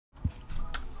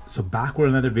So back with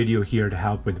another video here to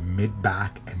help with mid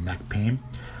back and neck pain.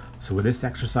 So with this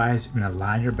exercise, you're gonna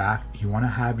lie on your back. You wanna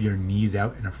have your knees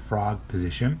out in a frog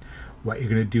position. What you're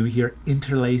gonna do here,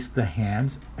 interlace the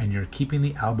hands and you're keeping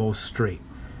the elbows straight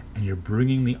and you're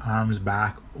bringing the arms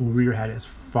back over your head as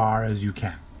far as you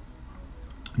can.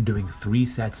 Doing 3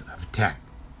 sets of 10.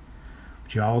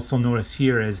 What you also notice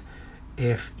here is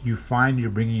if you find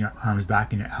you're bringing your arms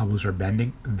back and your elbows are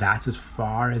bending, that's as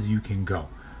far as you can go.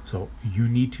 So you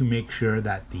need to make sure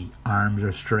that the arms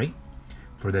are straight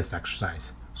for this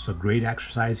exercise. So great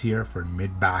exercise here for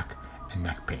mid back and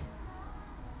neck pain.